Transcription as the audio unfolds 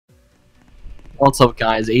What's up,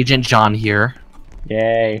 guys? Agent John here.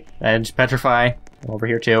 Yay. And Petrify. Over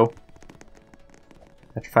here, too.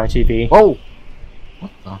 PetRifyTV. Whoa!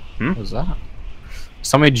 What the? What was that?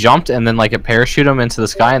 Somebody jumped and then, like, it parachuted them into the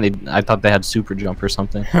sky, and I thought they had super jump or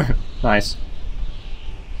something. Nice.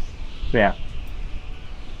 Yeah.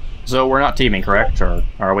 So we're not teaming, correct? Or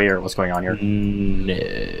are we, or what's going on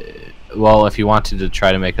here? Well, if you wanted to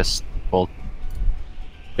try to make us both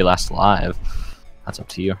be last alive, that's up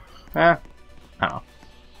to you. I don't know.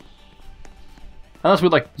 Unless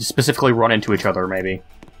we'd, like, specifically run into each other, maybe.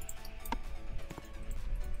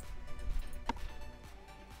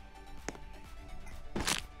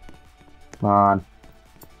 Come on.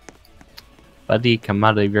 Buddy, come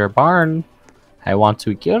out of your barn. I want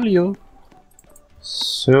to kill you.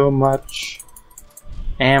 So much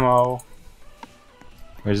ammo.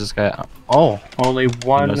 Where's this guy? Oh, Only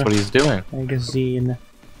one that's what he's doing. magazine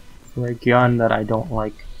for a gun that I don't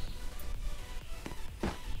like.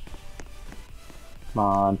 Come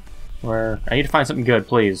on. Where? I need to find something good,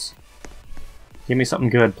 please. Give me something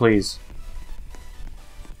good, please.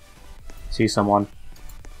 See someone.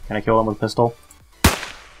 Can I kill them with a pistol?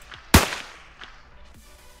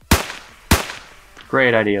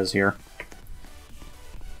 Great ideas here.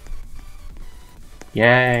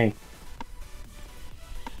 Yay!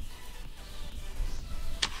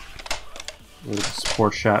 Little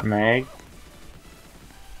sport shot mag.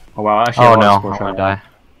 Oh wow, actually, Oh a lot no, of I'm sport gonna shot die. mag.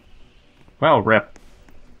 Well, rip.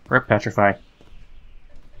 Rip Petrify.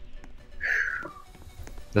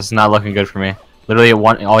 This is not looking good for me. Literally,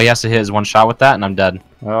 all he has to hit is one shot with that, and I'm dead.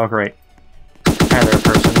 Oh, great. Hi there,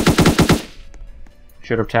 person.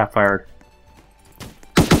 Should have tap fired.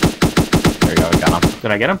 There we go, I got him.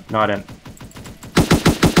 Did I get him? No, I didn't.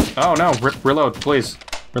 Oh no, reload, please.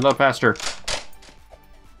 Reload faster.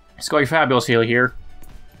 It's going fabulous here.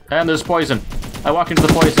 And there's poison. I walked into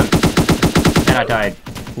the poison. And I died.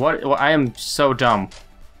 What? Well, I am so dumb.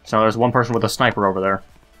 So there's one person with a sniper over there.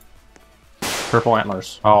 Purple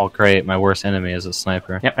antlers. Oh great, my worst enemy is a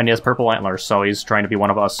sniper. Yep, and he has purple antlers, so he's trying to be one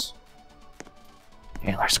of us.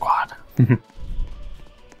 Antler squad. Come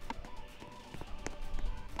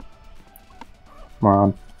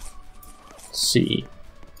on. Let's see.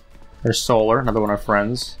 There's Solar, another one of our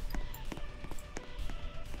friends.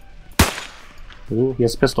 Ooh, he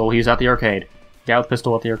has a pistol. He's at the arcade. Guy with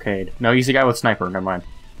pistol at the arcade. No, he's the guy with sniper. Never mind.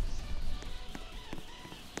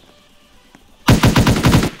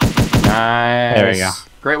 Nice. There we go.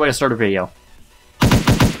 Great way to start a video.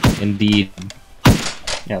 Indeed.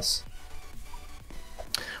 Yes.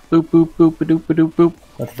 Boop boop boop ba doop ba doop boop.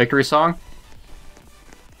 That's the victory song?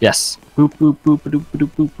 Yes. Boop boop boop ba doop ba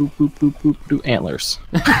doop boop boop boop boop boop boop. Antlers.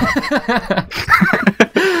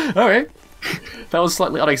 Okay. That was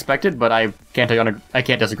slightly unexpected, but I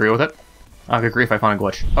can't disagree with it. Oh, good grief, I found a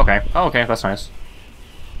glitch. Okay. Oh, okay, that's nice.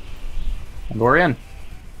 And we're in.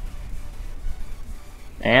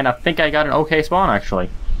 And I think I got an okay spawn, actually.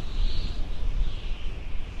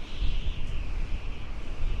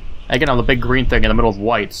 Again, I'm the big green thing in the middle of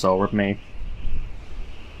white, so rip me.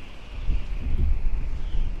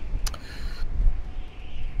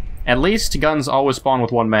 At least guns always spawn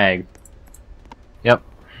with one mag. Yep.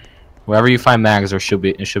 Wherever you find mags, it should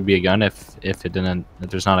be a gun. If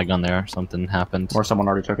there's not a gun there, something happened. Or someone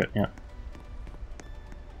already took it, yeah.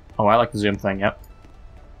 Oh, I like the zoom thing, yep.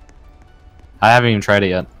 I haven't even tried it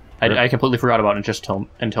yet. I completely forgot about it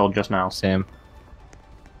until just now. Same.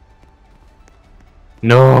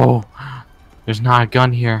 No! There's not a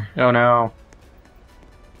gun here. Oh no.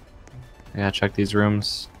 I gotta check these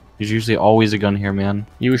rooms. There's usually always a gun here, man.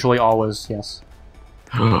 Usually, always, yes.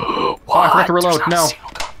 Oh, I forgot to reload. No.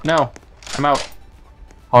 No. I'm out.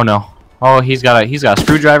 Oh no. Oh, he's got a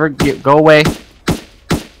screwdriver. Go away.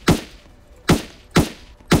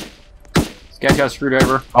 This guy's got a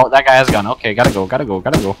screwdriver. Oh, that guy has a gun. Okay, gotta go.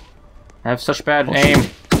 I have such bad Oh, aim.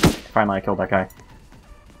 shit. Finally, I killed that guy.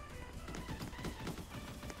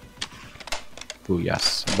 Ooh,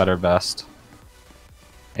 yes. Better best.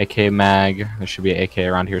 AK mag. There should be an AK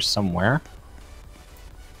around here somewhere.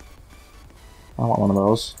 I want one of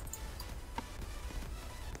those.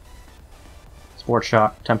 Sport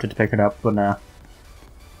shot. Tempted to pick it up, but nah.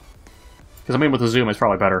 Because I mean, with the zoom, it's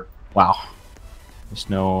probably better. Wow. There's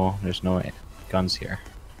no guns here.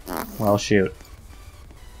 Well, shoot.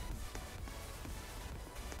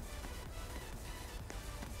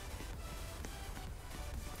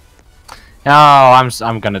 Oh,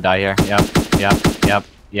 I'm gonna die here. Yep.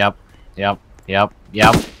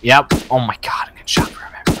 Oh my god, I'm getting shot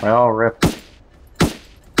from everywhere. Well, rip.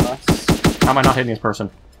 How am I not hitting this person?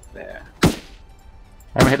 There. I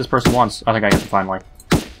haven't hit this person once. I think I hit him finally.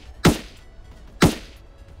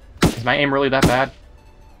 Is my aim really that bad?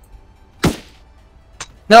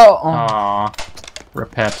 No. Aww.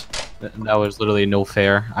 Repet. That was literally no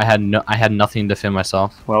fair. I had nothing to defend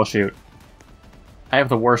myself. Well, shoot. I have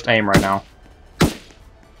the worst aim right now.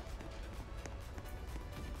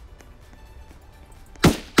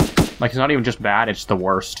 Like, it's not even just bad, it's the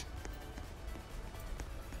worst.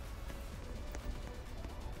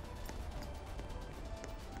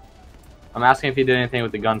 I'm asking if he did anything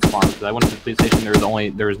with the gun spawn, because I went to the police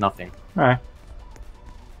station, there was nothing. Alright.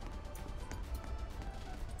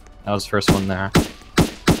 That was the first one there.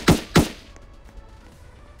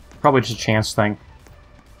 Probably just a chance thing.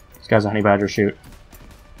 This guy's a honey badger, shoot.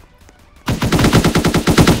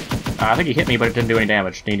 I think he hit me, but it didn't do any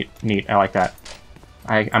damage. Neat. I like that.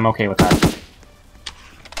 I'm okay with that.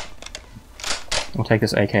 We'll take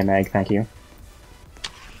this AK mag, thank you.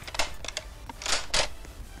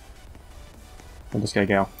 Where'd this guy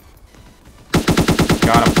go?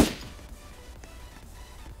 Got him.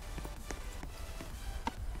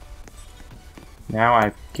 Now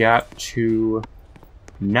I've got to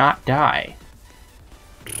not die.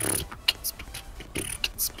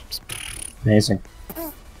 Amazing.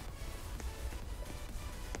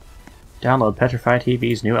 Download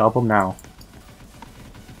PetRifyTV's new album now.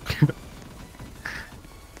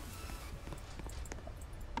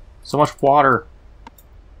 So much water.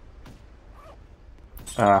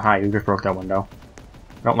 Hi, you just broke that window.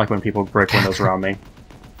 I don't like when people break windows around me,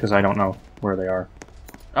 because I don't know where they are.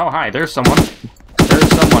 Oh, hi, there's someone. There's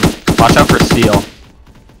someone. Watch out for steel.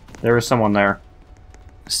 There is someone there.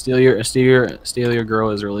 Steal your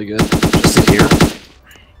girl is really good. Just here.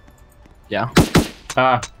 Yeah.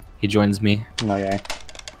 He joins me. No, yeah.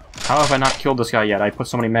 How have I not killed this guy yet? I put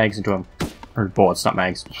so many mags into him. Or bullets, not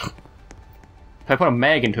mags. If I put a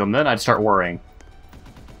mag into him, then I'd start worrying.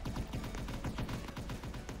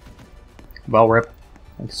 Well, rip.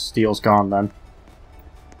 I think steel's gone then.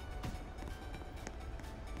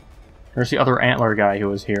 There's the other Antler guy who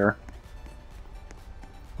was here.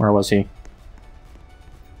 Where was he?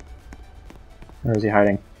 Where is he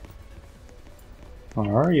hiding?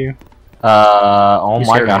 Where are you? Oh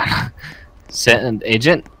my god. Send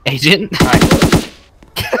agent? Hi.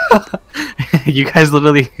 You guys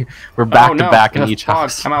literally were back to back in each fog.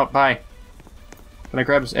 house. I'm out, bye. Can I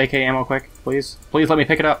grab this AK ammo quick, please? Please let me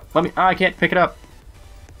pick it up. Let me. Oh, I can't pick it up.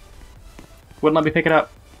 Wouldn't let me pick it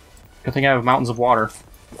up. Good thing I have mountains of water.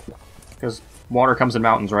 Because water comes in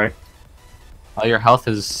mountains, right? Oh, your health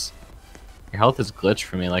is glitched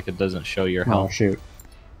for me, like it doesn't show your health. Oh, shoot.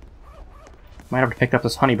 Might have to pick up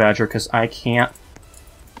this honey badger, because I can't...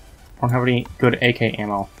 I don't have any good AK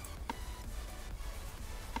ammo.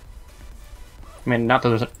 I mean, not that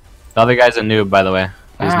there's a... The other guy's a noob, by the way.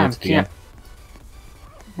 He's new to the game.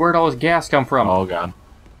 Where'd all this gas come from? Oh, god.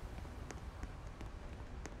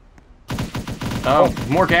 Oh,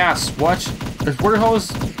 more gas. What? Where's all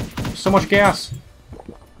this... so much gas?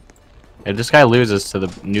 If this guy loses to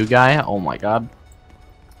the new guy, oh my god.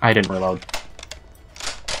 I didn't reload.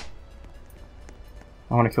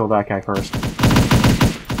 I want to kill that guy first.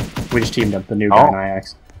 We just teamed up, the new guy and I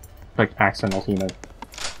like accidental team up.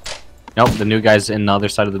 Nope, the new guy's in the other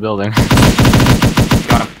side of the building.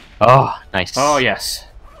 Got him. Oh, nice. Oh yes.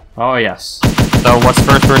 Oh yes. So what's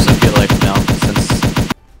first person feel like now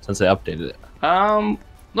since they updated it? A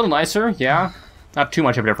little nicer, yeah. Not too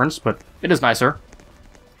much of a difference, but it is nicer.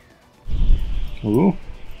 Ooh.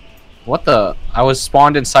 What the? I was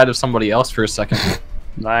spawned inside of somebody else for a second.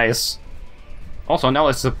 Nice. Also, now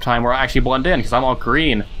it's the time where I actually blend in, because I'm all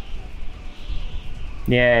green.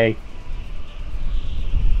 Yay.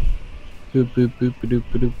 Boop, boop, boop, boop,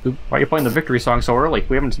 boop, boop. Why are you playing the victory song so early?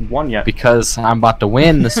 We haven't won yet. Because I'm about to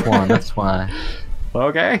win this one, that's why.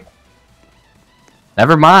 Okay.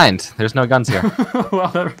 Never mind. There's no guns here.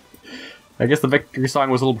 Well, I guess the victory song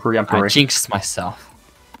was a little preemptory. I jinxed myself.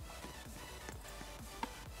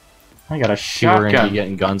 I got a People are gonna shotgun. be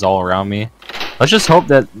getting guns all around me. Let's just hope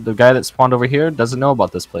that the guy that spawned over here doesn't know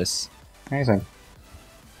about this place. Amazing.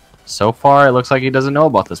 So far, it looks like he doesn't know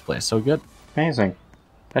about this place. So good. Amazing.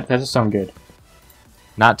 That does sound good.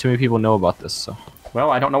 Not too many people know about this, so. Well,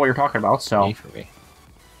 I don't know what you're talking about, so... Yay for me.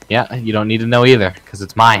 Yeah, you don't need to know either, because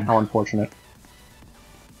it's mine. How unfortunate.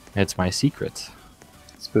 It's my secret.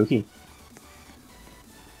 Spooky.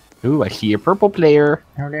 Ooh, I see a purple player.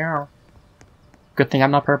 Oh no. Good thing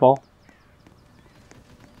I'm not purple.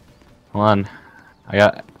 Hold on.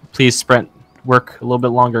 Please sprint. Work a little bit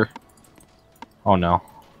longer. Oh no.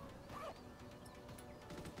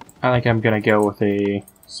 I think I'm gonna go with a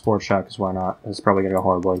sports shot, because why not? It's probably gonna go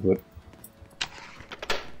horribly, but...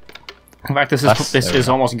 In fact, this is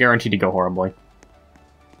almost guaranteed to go horribly.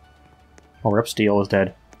 Oh, Rip Steel is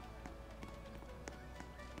dead.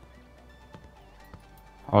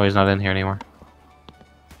 Oh, he's not in here anymore.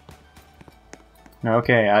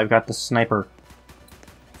 Okay, I've got the sniper.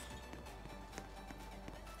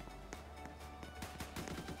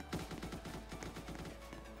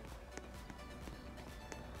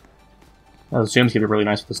 Oh, the zoom's gonna be really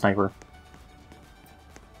nice with the sniper.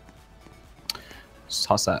 Just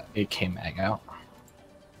toss that AK mag out.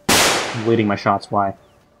 I'm leading my shots, why?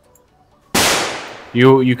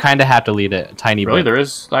 You kind of have to lead it a tiny bit. Really? There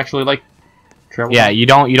is actually, like, travel? Yeah, you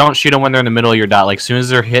don't shoot them when they're in the middle of your dot. Like, as soon as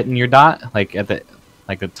they're hitting your dot, like at the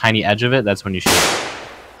tiny edge of it, that's when you shoot.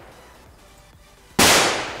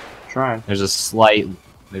 Trying. There's a slight.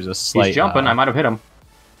 He's jumping. I might have hit him.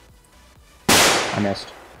 I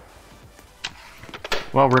missed.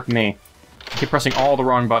 Well, rip me. I keep pressing all the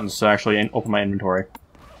wrong buttons to actually open my inventory.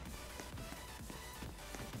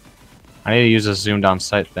 I need to use this zoom down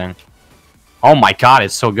sight thing. Oh my god,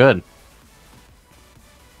 it's so good.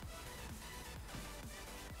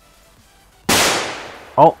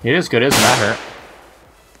 Oh, it is good, isn't it? That hurt.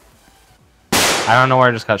 I don't know where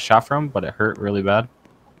I just got shot from, but it hurt really bad.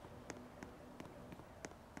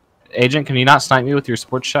 Agent, can you not snipe me with your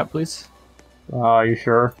sports shot, please? Are you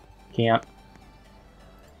sure? Can't.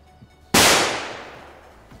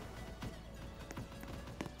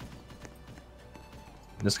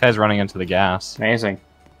 This guy's running into the gas. Amazing.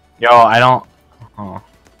 Yo, I don't... Oh.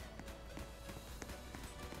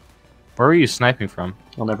 Where were you sniping from?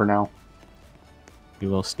 You'll never know. You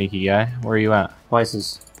little sneaky guy. Where are you at?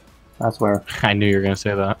 Places. That's where. I knew you were going to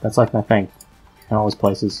say that. That's like my thing. And always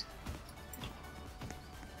places.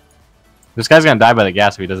 This guy's going to die by the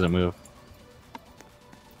gas if he doesn't move.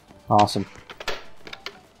 Awesome.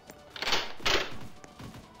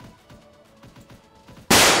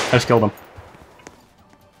 I just killed him.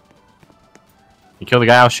 You killed the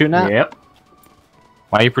guy I was shooting at? Yep.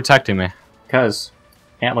 Why are you protecting me? Because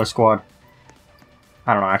Antler squad.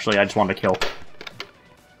 I don't know, actually, I just wanted to kill.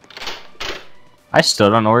 I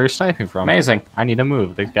still don't know where you're sniping from. Amazing. I need to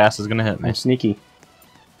move. The gas is gonna hit me. I'm sneaky.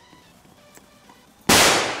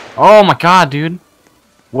 Oh my god, dude.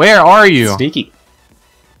 Where are you? Sneaky.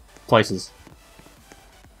 Places.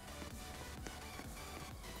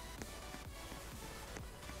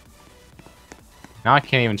 Now I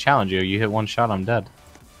can't even challenge you. You hit one shot, I'm dead.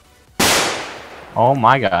 Oh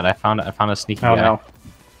my god, I found a sneaky guy. No.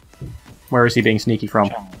 Where is he being sneaky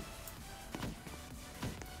from?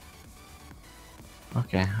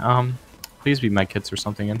 Okay, please be medkits or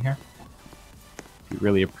something in here. Be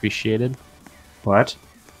really appreciated. What?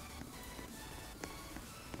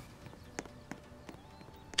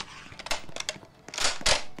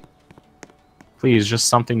 Please, just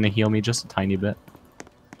something to heal me just a tiny bit.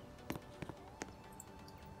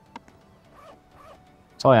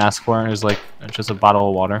 That's all I ask for is like just a bottle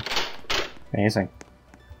of water. Amazing.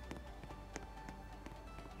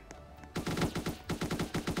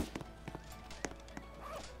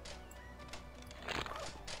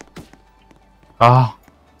 Oh,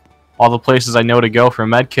 all the places I know to go for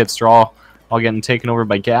medkits are all getting taken over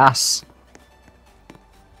by gas.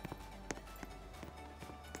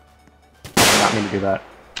 I did not mean to do that.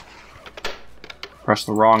 Press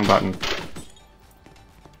the wrong button.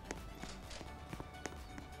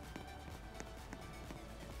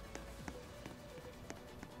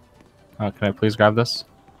 Can I please grab this?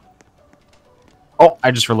 Oh, I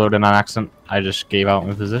just reloaded on accident. I just gave out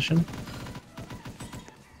my position.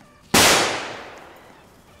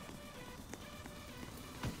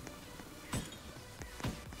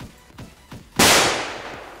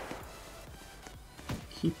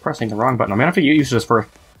 Keep pressing the wrong button. I'm gonna have to use this for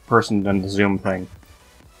person than the zoom thing.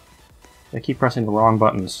 I keep pressing the wrong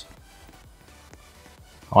buttons.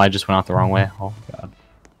 Oh, I just went out the wrong way. Oh god.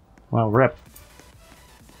 Well, rip.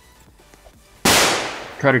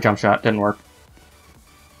 Tried to jump shot, didn't work.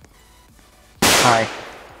 Hi.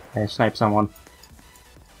 I sniped someone.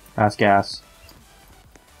 That's gas.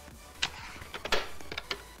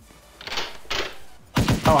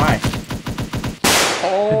 Oh, hi.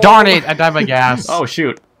 Oh! Darn it! I died by gas. Oh,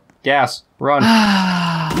 shoot. Gas. Run.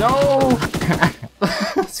 No!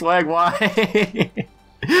 Swag, why?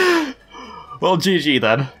 Well, GG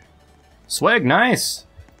then. Swag, nice.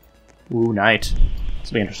 Ooh, night.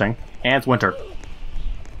 This will be interesting. And it's winter.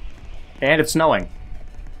 And it's snowing.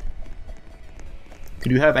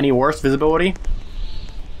 Could you have any worse visibility?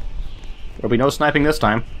 There'll be no sniping this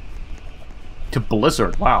time. To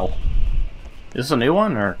blizzard, wow. Is this a new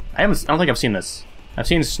one, or I don't think I've seen this. I've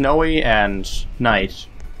seen snowy and night.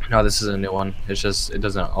 No, this is a new one. It's just it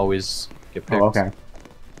doesn't always get picked. Oh, okay.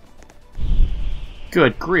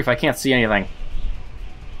 Good grief, I can't see anything.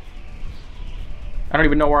 I don't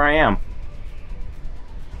even know where I am.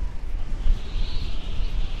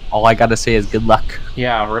 all I gotta say is good luck.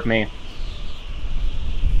 Yeah, rip me.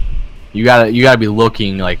 You gotta be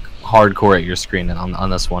looking like hardcore at your screen on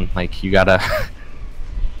this one. Like you gotta.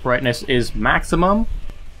 Brightness is maximum.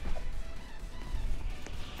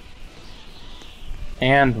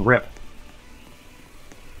 And rip.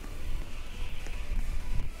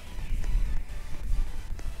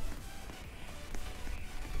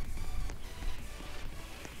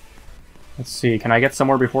 Let's see, can I get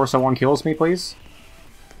somewhere before someone kills me, please?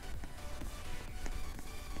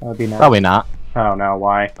 That would be nice. Probably not. Oh no,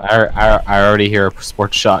 why? I already hear a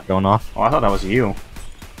sports shot going off. Oh, I thought that was you.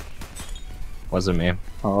 Wasn't me.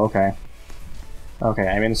 Oh, okay. Okay,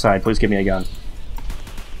 I'm inside. Please give me a gun.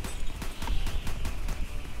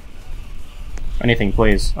 Anything,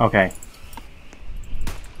 please. Okay.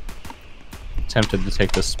 Tempted to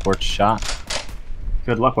take this sports shot.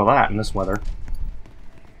 Good luck with that in this weather.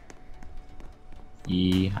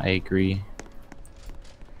 Yeah, I agree.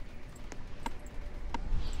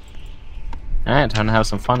 Alright, time to have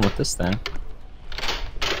some fun with this then.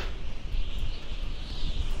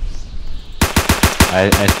 I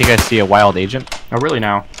think I see a wild agent. Oh, really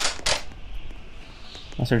now?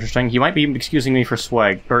 That's interesting. You might be excusing me for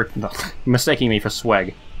swag, or mistaking me for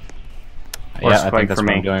swag. Or yeah, I swag think that's for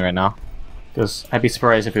what me. I'm doing right now. Because I'd be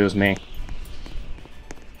surprised if it was me.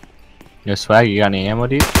 Yo, swag, you got any ammo,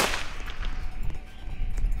 dude?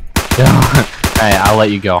 Alright, I'll let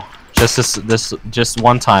you go. Just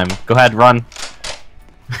one time. Go ahead, run.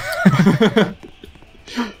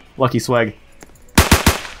 Lucky swag.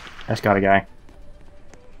 I just got a guy.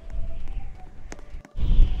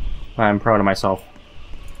 I'm proud of myself.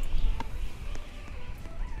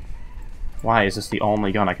 Why is this the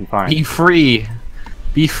only gun I can find? Be free!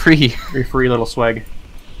 Be free! Be free, little swag.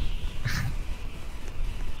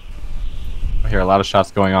 I hear a lot of shots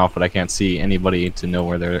going off, but I can't see anybody to know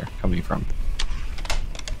where they're coming from.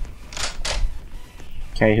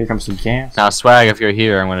 Okay, here comes some gas. Now, swag, if you're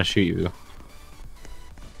here, I'm gonna shoot you.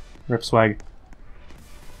 Rip swag.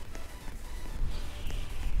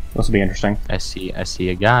 This will be interesting. I see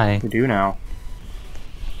a guy. We do now.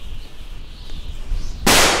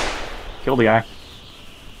 Kill the guy.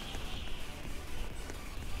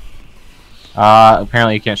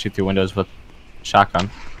 Apparently you can't shoot through windows with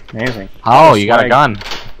shotgun. Amazing. Oh, you got a gun.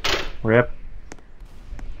 Rip.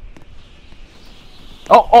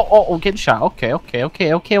 Oh, get shot. Okay.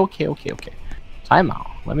 Time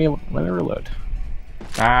out. Let me reload.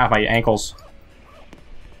 Ah, my ankles.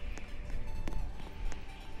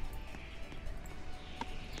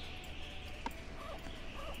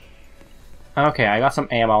 Okay, I got some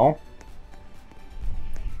ammo.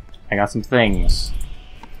 I got some things.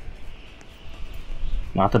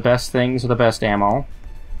 Not the best things or the best ammo.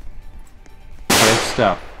 But it's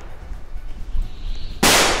stuff.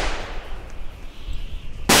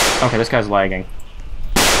 Okay, this guy's lagging.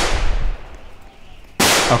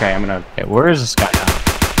 Okay, I'm gonna... Okay, where is this guy at?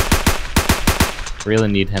 Really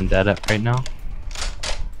need him dead up right now.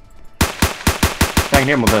 I can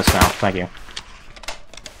hit him with this now, thank you.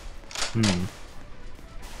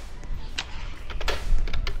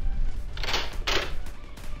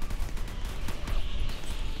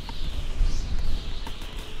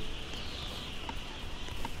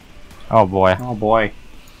 Oh boy. Oh boy.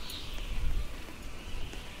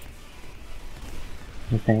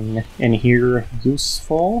 Anything in here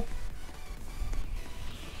useful?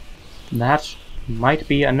 That might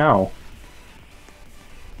be a no.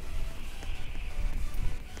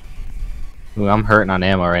 Ooh, I'm hurting on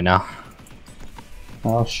ammo right now.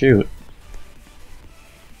 Oh shoot.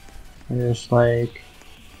 There's like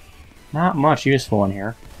not much useful in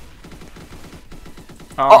here.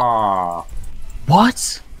 Ah.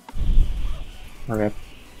 What? Rip.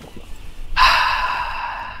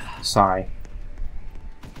 Sigh.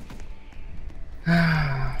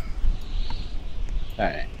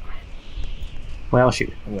 Alright, Well,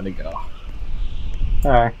 shoot. I'm gonna go.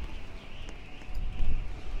 Alright.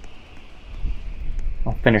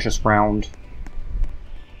 I'll finish this round.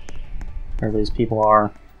 Where these people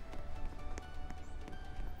are.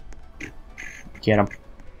 Get them.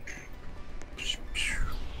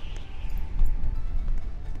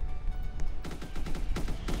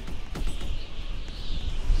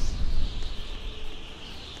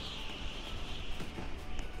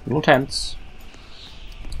 Little tense.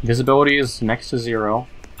 Visibility is next to 0.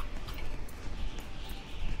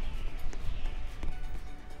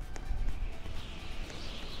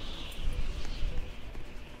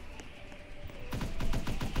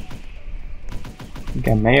 I think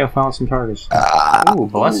I may have found some targets. Ooh,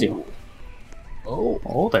 bless you.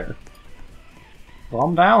 Oh there.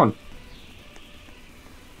 Calm down.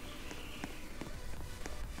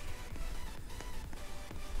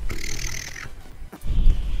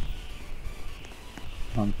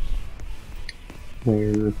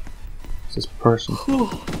 person.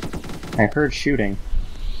 I heard shooting.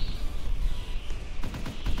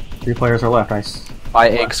 3 players are left. By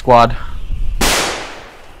Egg Squad.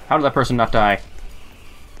 How did that person not die?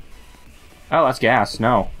 Oh, that's gas.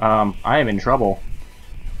 No. I am in trouble.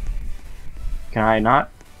 Can I not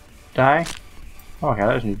die? Oh, okay,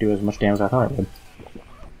 that doesn't do as much damage as I thought it would.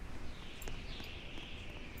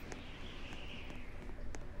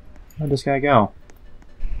 Where'd this guy go?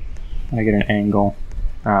 I get an angle.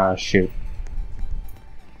 Ah, shoot.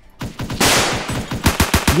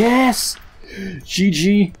 Yes!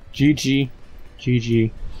 GG, GG,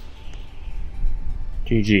 GG,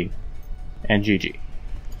 GG, and GG.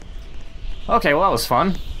 Okay, well that was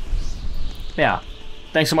fun. Yeah.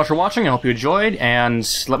 Thanks so much for watching, I hope you enjoyed, and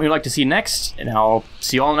let me know what you'd like to see next, and I'll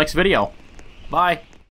see you all in the next video. Bye!